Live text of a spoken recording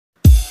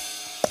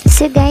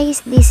So guys,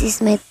 this is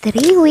my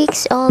 3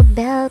 weeks old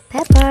bell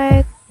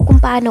pepper.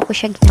 Kung paano ko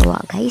siya ginawa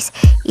guys,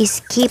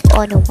 is keep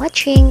on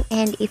watching,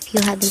 and if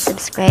you haven't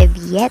subscribed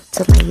yet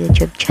to my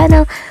YouTube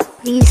channel,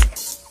 please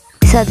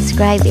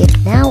subscribe it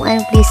now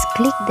and please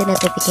click the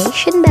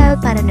notification bell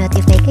para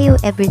notify kayo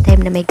every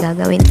time na may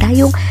gagawin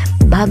tayong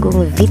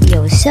bagong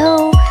video.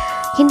 So,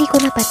 hindi ko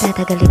na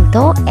patatagalin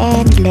to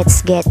and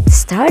let's get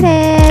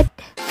started!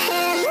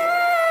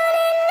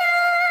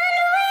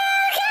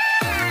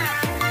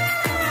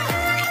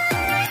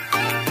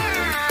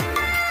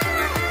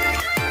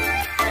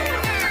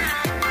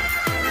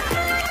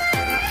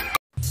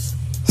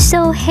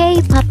 So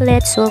hey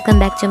puplets,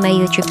 welcome back to my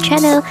YouTube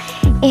channel.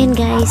 And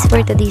guys, for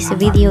today's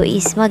video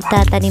is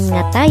magtatanim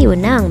nga tayo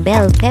ng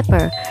bell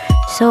pepper.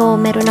 So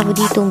meron ako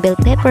ditong bell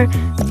pepper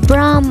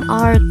from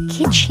our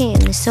kitchen.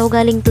 So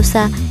galing to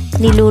sa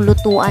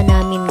nilulutuan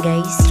namin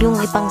guys,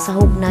 yung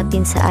ipangsahog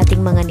natin sa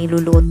ating mga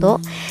niluluto.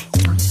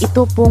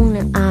 Ito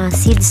pong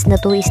seeds na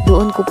to is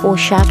doon ko po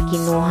siya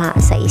kinuha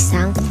sa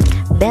isang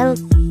bell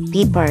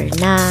pepper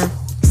na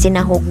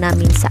sinahog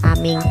namin sa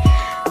aming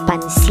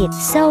pansit.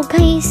 So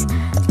guys,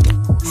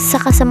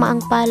 sa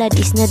kasamaang palad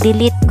is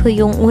na-delete ko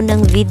yung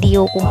unang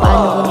video kung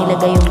paano ko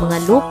nilagay yung mga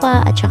lupa,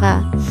 at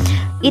saka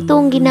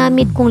itong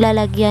ginamit kong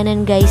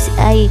lalagyanan guys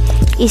ay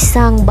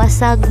isang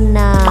basag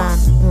na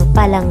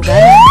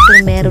palanggan.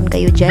 Kung meron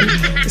kayo dyan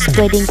is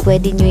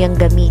pwede nyo yung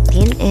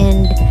gamitin.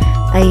 And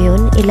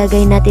ayun,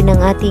 ilagay natin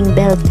ang ating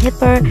bell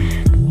pepper,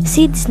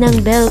 seeds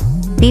ng bell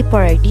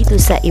pepper dito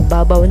sa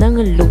ibabaw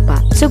ng lupa.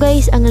 So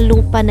guys, ang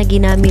lupa na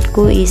ginamit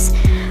ko is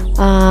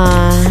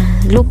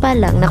lupa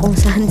lang na kung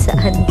saan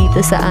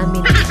dito sa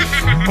amin.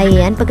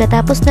 Ayan,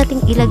 pagkatapos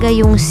nating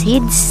ilagay yung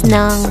seeds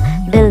ng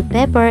bell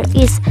pepper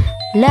is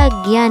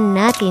lagyan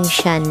natin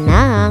siya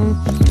ng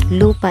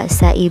lupa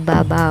sa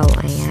ibabaw.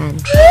 Ayan.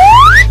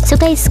 So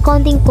guys,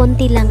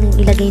 konting-konti lang ang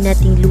ilagay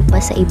nating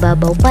lupa sa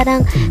ibabaw.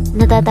 Parang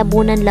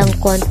natatabunan lang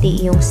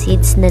konti yung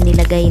seeds na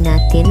nilagay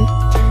natin.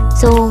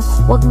 So,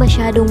 wag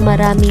masyadong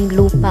maraming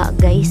lupa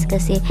guys,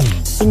 kasi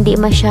hindi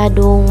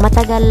masyadong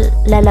matagal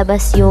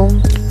lalabas yung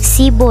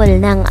sibol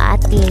ng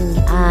ating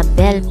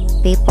bell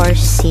pepper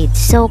seeds.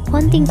 So,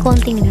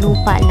 konting-konting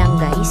lupa lang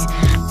guys,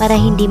 para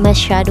hindi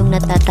masyadong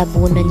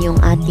natatabunan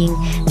yung ating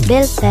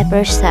bell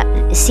pepper sa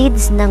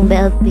seeds ng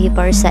bell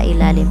pepper sa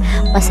ilalim.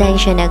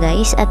 Pasensya na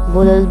guys, at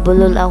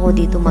bulol-bulol ako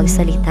dito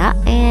magsalita,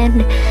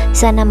 and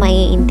sana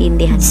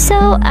maiintindihan.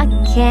 So,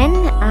 again,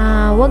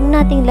 wag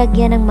nating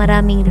lagyan ng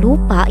maraming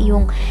lupa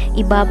yung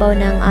ibabaw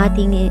ng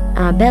ating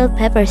bell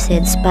pepper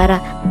seeds para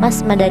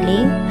mas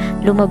madaling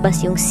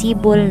lumabas yung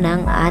sibol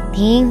ng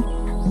ating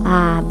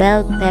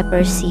bell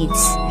pepper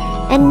seeds.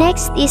 And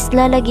next is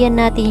lalagyan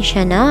natin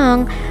siya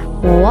ng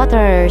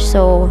water.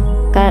 So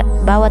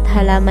bawat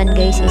halaman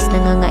guys is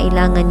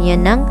nangangailangan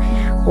yan ng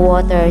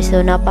water.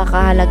 So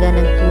napakahalaga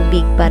ng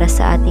tubig para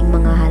sa ating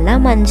mga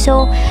halaman.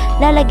 So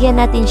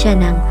lalagyan natin siya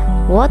ng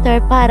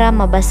water para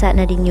mabasa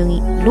na din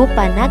yung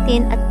lupa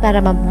natin at para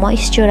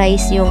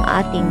ma-moisturize yung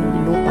ating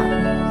lupa.